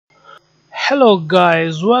Hello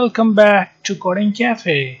guys, welcome back to Coding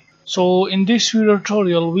Cafe. So in this video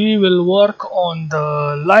tutorial we will work on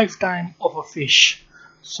the lifetime of a fish.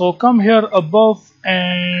 So come here above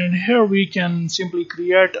and here we can simply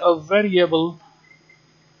create a variable.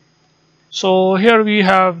 So here we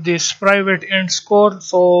have this private int score,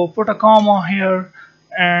 so put a comma here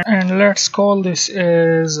and let's call this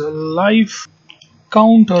as life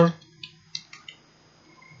counter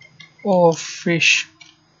of fish.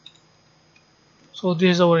 So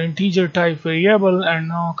this is our integer type variable, and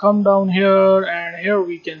now come down here and here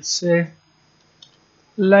we can say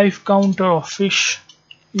life counter of fish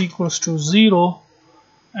equals to 0,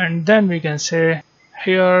 and then we can say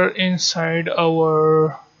here inside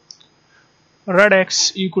our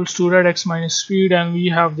redx equals to redx minus speed, and we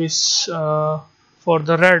have this for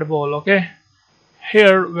the red ball. Okay,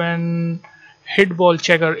 here when hit ball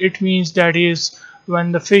checker, it means that is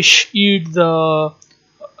when the fish eat the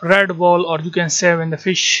red ball, or you can say when the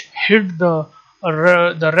fish hit the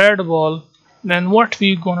red ball, then what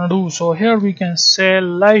we gonna do. So here we can say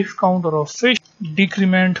life counter of fish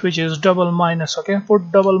decrement, which is double minus. Okay,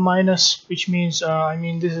 put double minus, which means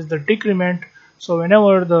this is the decrement. So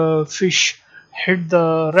whenever the fish hit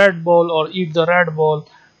the red ball or eat the red ball,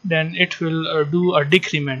 then it will do a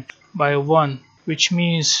decrement by 1, which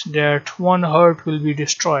means that one heart will be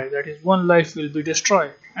destroyed, that is one life will be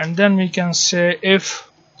destroyed. And then we can say if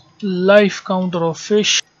life counter of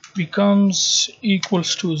fish becomes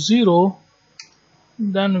equals to 0,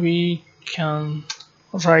 then we can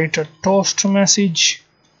write a toast message,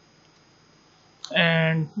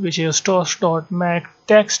 and which is toast.make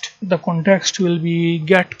text. The context will be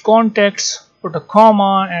get contacts, put a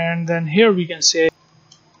comma, and then here we can say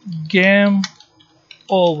game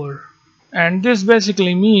over. And this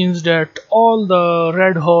basically means that all the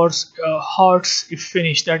red hearts is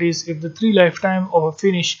finished. That is, if the 3 lifetime of a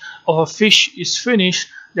fish is finished,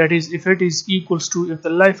 that is if it is equals to, if the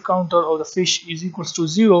life counter of the fish is equals to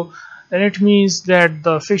 0, then it means that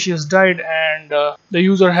the fish is died, and the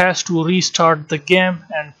user has to restart the game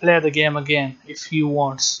and play the game again if he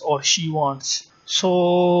wants or she wants.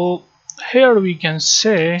 So here we can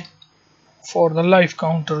say for the life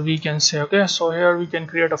counter we can say, okay, so here we can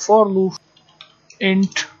create a for loop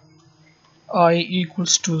int I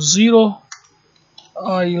equals to 0,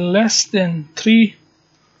 I less than 3,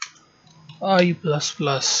 I plus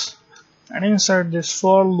plus, and inside this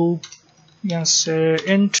for loop you can say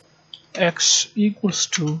int x equals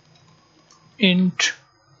to int.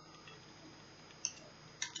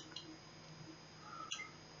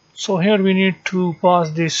 So here we need to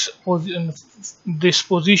pass this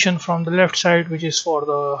position from the left side, which is for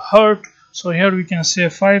the heart. So here we can say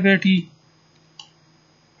 580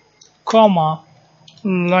 comma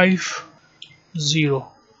life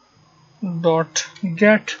 0 dot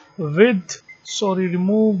get width. So we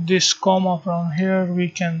remove this comma from here, we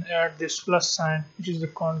can add this plus sign, which is the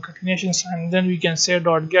concatenation sign. Then we can say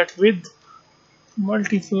dot get width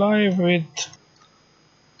multiply with,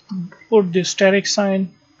 put this static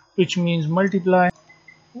sign, which means multiply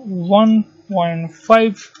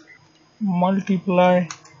 1.5 multiply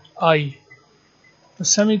I, the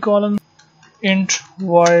semicolon, int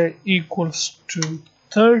y equals to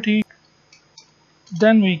 30.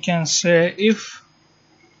 Then we can say if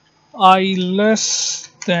I less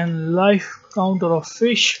than life counter of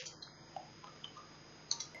fish,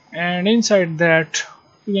 and inside that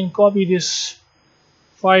you can copy this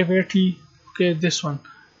 580, okay, this one,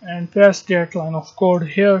 and paste that line of code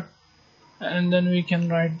here, and then we can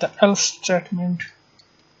write the else statement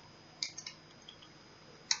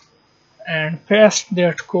and paste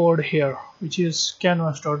that code here, which is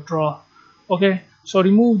canvas.draw. okay, so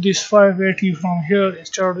remove this 580 from here.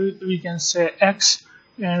 Instead of it we can say x,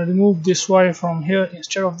 and remove this y from here.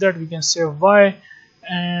 Instead of that we can say y,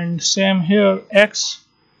 and same here x,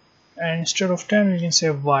 and instead of 10 we can say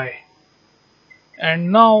y.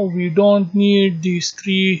 And now we don't need these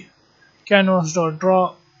 3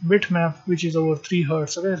 canvas.draw bitmap, which is our 3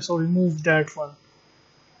 hertz. Okay, so remove that one,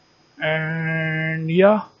 and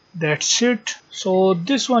yeah, that's it. So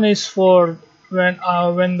this one is for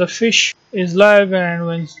when the fish is live, and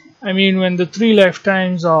when the 3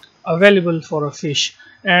 lifetimes are available for a fish,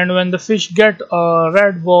 and when the fish get a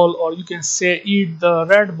red ball, or you can say eat the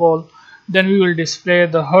red ball, then we will display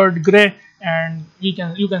the herd gray, and you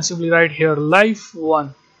can simply write here life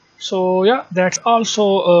 1. So yeah, that's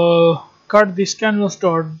also cut this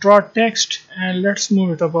canvas.draw text, and let's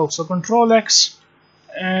move it above. So control X,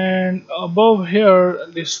 and above here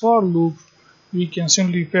this for loop we can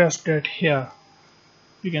simply paste that here.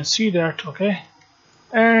 You can see that, okay.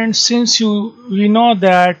 And since we know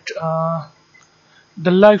that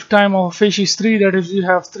the lifetime of a fish is 3, that is you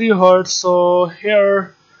have 3 hearts. So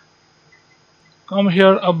here, come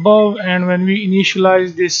here above, and when we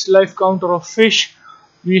initialize this life counter of fish,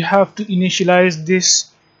 we have to initialize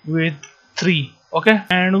this with 3. Okay,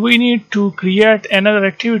 and we need to create another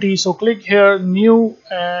activity. So click here, new,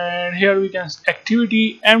 and here we can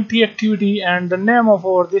activity, empty activity, and the name of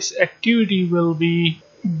our this activity will be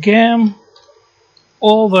game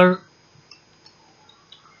over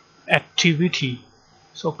activity.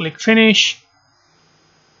 So click finish,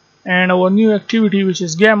 and our new activity, which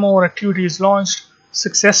is game over activity, is launched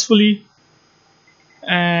successfully.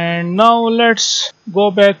 And now let's go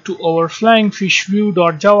back to our flying fish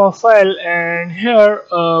view.java file, and here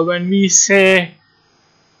when we say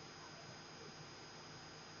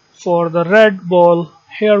for the red ball,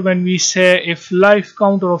 here when we say if life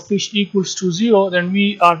counter of fish equals to 0, then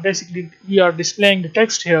we are displaying the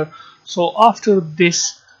text here. So after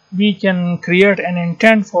this, we can create an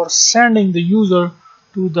intent for sending the user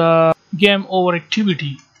to the game over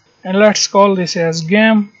activity, and let's call this as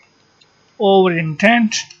game over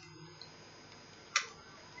intent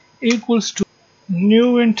equals to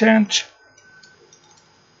new intent.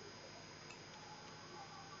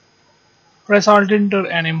 Press Alt Enter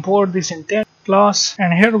and import this intent class,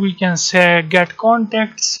 and here we can say get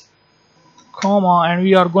contacts, comma, and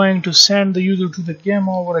we are going to send the user to the game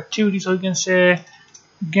over activity. So you can say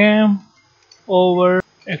game over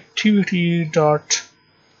activity dot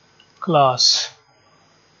class,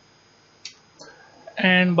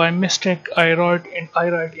 and by mistake I wrote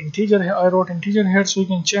integer here, so we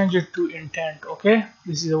can change it to intent. Okay,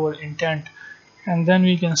 this is our intent, and then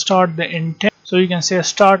we can start the intent. So you can say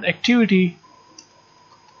start activity,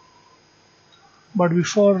 but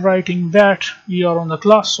before writing that, we are on the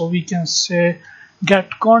class, so we can say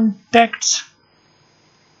get contacts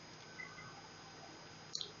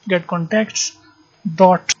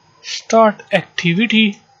dot start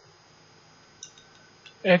activity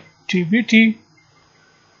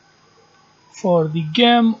for the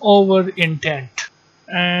game over intent.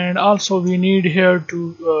 And also we need here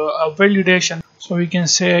to a validation, so we can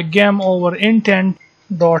say game over intent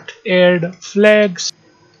dot add flags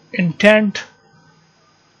intent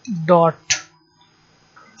dot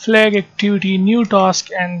flag activity new task,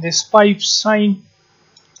 and this pipe sign,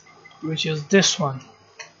 which is this one.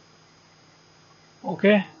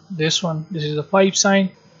 Okay, this is the pipe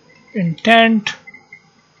sign, intent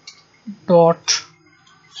dot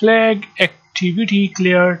flag activity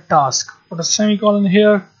clear task. Put a semicolon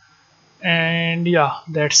here, and yeah,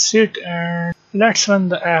 that's it. And let's run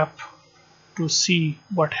the app to see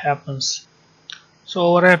what happens.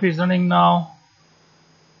 So our app is running now,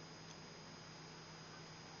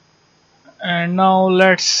 and now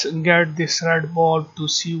let's get this red ball to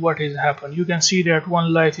see what is happened. You can see that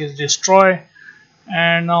one life is destroyed,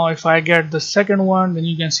 and now if I get the second one, then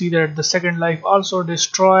you can see that the second life also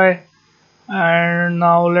destroyed. And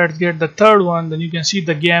now let's get the third one, then you can see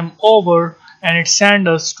the game over, and it sends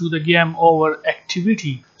us to the game over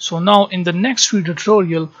activity. So now in the next video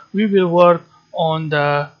tutorial, we will work on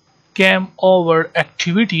the game over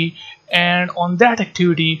activity, and on that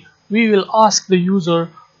activity we will ask the user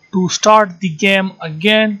to start the game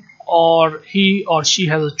again, or he or she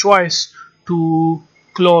has a choice to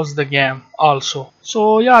close the game also.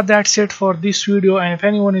 So yeah, that's it for this video, and if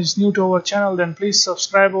anyone is new to our channel, then please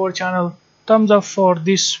subscribe our channel, thumbs up for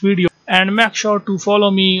this video, and make sure to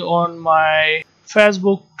follow me on my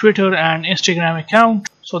Facebook, Twitter and Instagram account,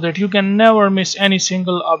 so that you can never miss any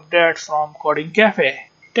single update from Coding Cafe.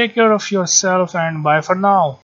 Take care of yourself, and bye for now.